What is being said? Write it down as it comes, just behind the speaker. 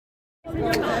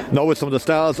Now with some of the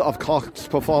stars of Cork's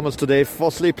performance today.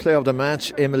 Firstly, player of the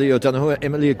match, Emily O'Donoghue.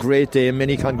 Emily, a great day,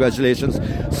 many congratulations.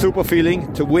 Super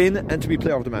feeling to win and to be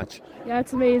player of the match. Yeah,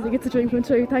 it's amazing, it's a dream come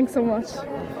true, thanks so much.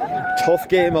 Tough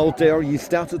game out there, you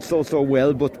started so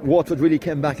well, but Waterford really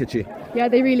came back at you. Yeah,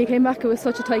 they really came back. It was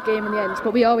such a tight game in the end,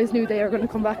 but we always knew they were going to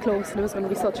come back close and it was going to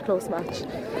be such a close match.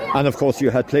 And of course you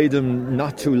had played them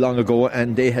not too long ago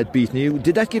and they had beaten you.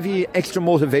 Did that give you extra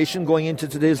motivation going into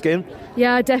today's game?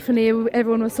 Yeah, definitely.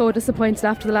 Everyone was so disappointed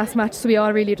after the last match, so we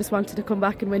all really just wanted to come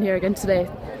back and win here again today.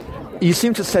 You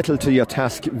seem to settle to your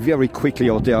task very quickly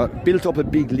out there, built up a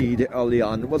big lead early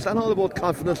on. Was that all about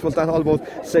confidence? Was that all about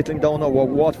settling down, or were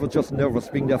Waterford just nervous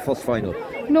being their first final?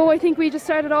 No, I think we just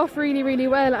started off really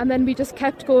well and then we just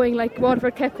kept going. Like,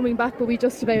 Waterford kept coming back, but we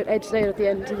just about edged out at the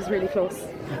end. It was really close.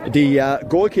 The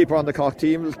goalkeeper on the Cork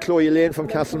team, Chloe Lane from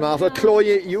Castlemartyr.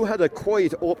 Chloe, you had a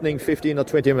quiet opening 15 or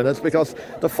 20 minutes because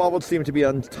the forwards seemed to be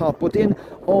on top, but then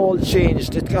all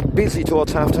changed. It got busy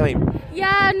towards half time.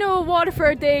 Yeah, no,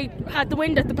 Waterford, they had the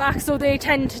wind at the back, so they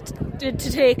tended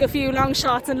to take a few long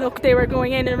shots, and look, they were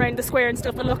going in and around the square and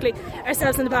stuff, but luckily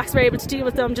ourselves in the backs were able to deal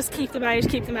with them, just keep them out.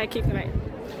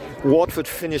 Watford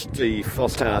finished the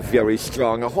first half very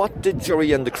strong. What did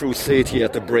Jerry and the crew say to you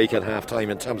at the break at half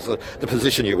time in terms of the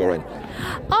position you were in?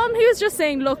 He was just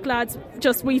saying, look lads,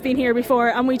 just we've been here before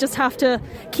and we just have to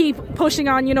keep pushing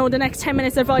on, the next 10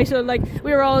 minutes are vital. Like,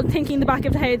 we were all thinking in the back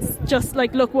of the heads, just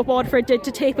like, look what Waterford did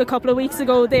to Tape a couple of weeks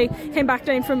ago. They came back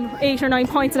down from 8 or 9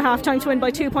 points at half time to win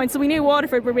by 2 points, so we knew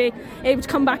Waterford were able to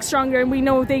come back stronger, and we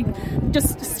know they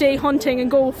just stay hunting and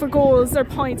go for goals or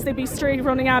points. They'd be straight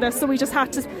running at us, so we just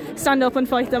had to stand up and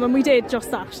fight them, and we did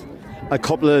just that. A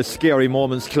couple of scary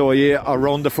moments, Chloe,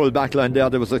 around the full back line there.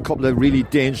 There was a couple of really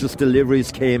dangerous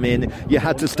deliveries came in. You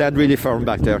had to stand really firm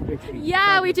back there.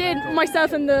 Yeah, we did.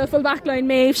 Myself and the full back line,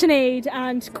 Maeve, Sinead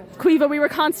and Quiva, we were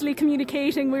constantly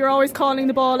communicating. We were always calling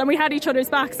the ball and we had each other's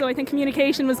back, so I think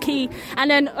communication was key.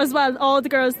 And then as well, all the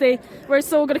girls, they were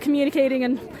so good at communicating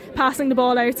and passing the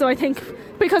ball out. So I think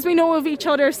because we know of each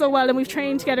other so well and we've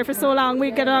trained together for so long,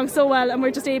 we get along so well, and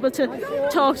we're just able to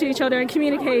talk to each other and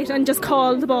communicate and just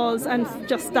call the balls, and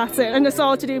just that's it. And it's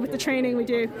all to do with the training we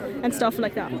do and stuff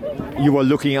like that. You were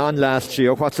looking on last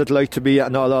year. What's it like to be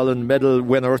an All-Ireland medal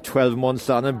winner 12 months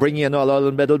on and bringing an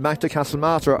All-Ireland medal back to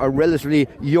Castlemartyr, a relatively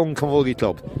young camogie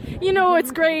club?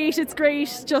 It's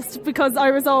great just because I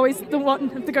was always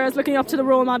one of the girls looking up to the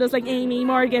role models like Amy,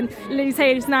 Morgan, Liz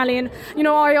Hayes and Ali, and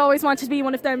I always wanted to be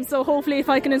one of them, so hopefully if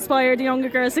I can inspire the younger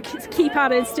girls to keep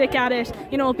at it, stick at it,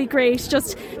 it'd be great.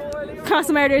 Just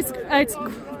Castlemartyr, it's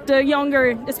the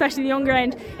younger, especially the younger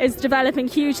end, is developing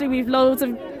hugely. We've loads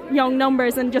of young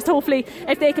numbers, and just hopefully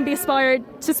if they can be inspired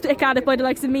to stick at it by the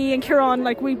likes of me and Kieran,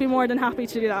 we'd be more than happy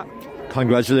to do that.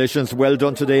 Congratulations, well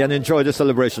done today, and enjoy the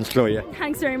celebrations, Chloe.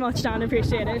 Thanks very much, Dan,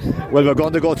 appreciate it. Well, we're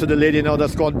going to go to the lady now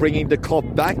that's going bringing the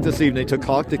cup back this evening to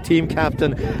Cork, the team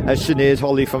captain, Sinead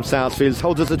Hawley from Sarsfields.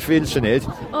 How does it feel, Sinead?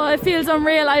 Oh, it feels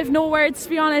unreal. I have no words, to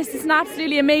be honest. It's an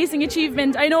absolutely amazing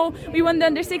achievement. I know we won the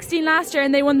under 16 last year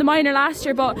and they won the minor last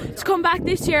year, but to come back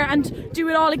this year and do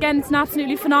it all again, it's an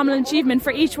absolutely phenomenal achievement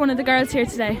for each one of the girls here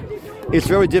today. It's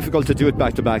very difficult to do it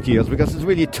back-to-back years because it's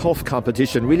really tough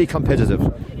competition, really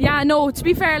competitive. Yeah, no, to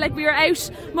be fair, we were out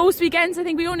most weekends. I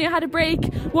think we only had a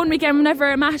break one weekend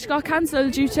whenever a match got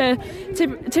cancelled due to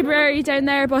Tipperary down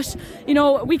there, but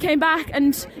we came back,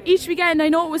 and each weekend, I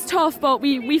know it was tough, but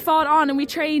we fought on and we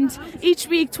trained each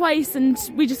week twice, and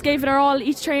we just gave it our all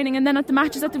each training, and then at the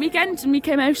matches at the weekend, and we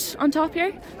came out on top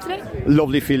here today.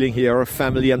 Lovely feeling here,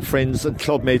 family and friends and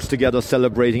club mates together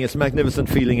celebrating. It's a magnificent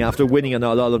feeling after winning an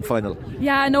All-Ireland final.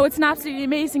 Yeah, no, it's an absolutely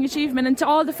amazing achievement, and to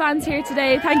all the fans here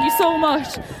today, thank you so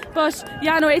much. But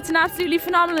yeah, no, it's an absolutely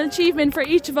phenomenal achievement for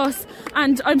each of us,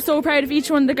 and I'm so proud of each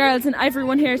one of the girls and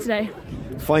everyone here today.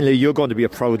 Finally, you're going to be a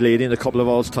proud lady in a couple of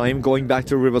hours' time, going back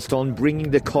to Riverstone,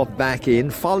 bringing the cup back in,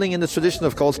 following in the tradition,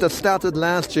 of course, that started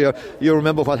last year. You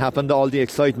remember what happened, all the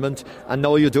excitement, and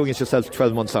now you're doing it yourself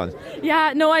 12 months on.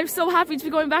 Yeah, no, I'm so happy to be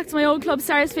going back to my old club,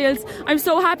 Sarsfields. I'm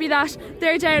so happy that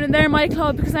they're down and they're my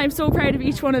club, because I'm so proud of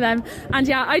each one of them. And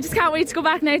yeah, I just can't wait to go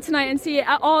back now tonight and see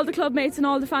all the club mates and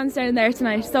all the fans down there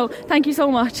tonight. So thank you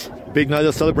so much. Big night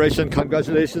of celebration.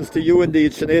 Congratulations to you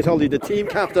indeed, Sinead Hawley, the team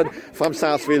captain from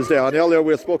Sarsfields there. And earlier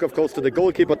we spoke, of course, to the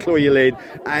goalkeeper, Chloe Lane,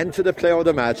 and to the player of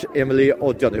the match, Emily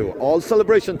O'Donoghue. All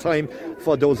celebration time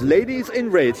for those ladies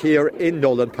in red here in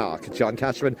Nolan Park. John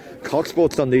Cashman, Corks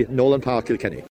Sports Sunday, Nolan Park, Kilkenny.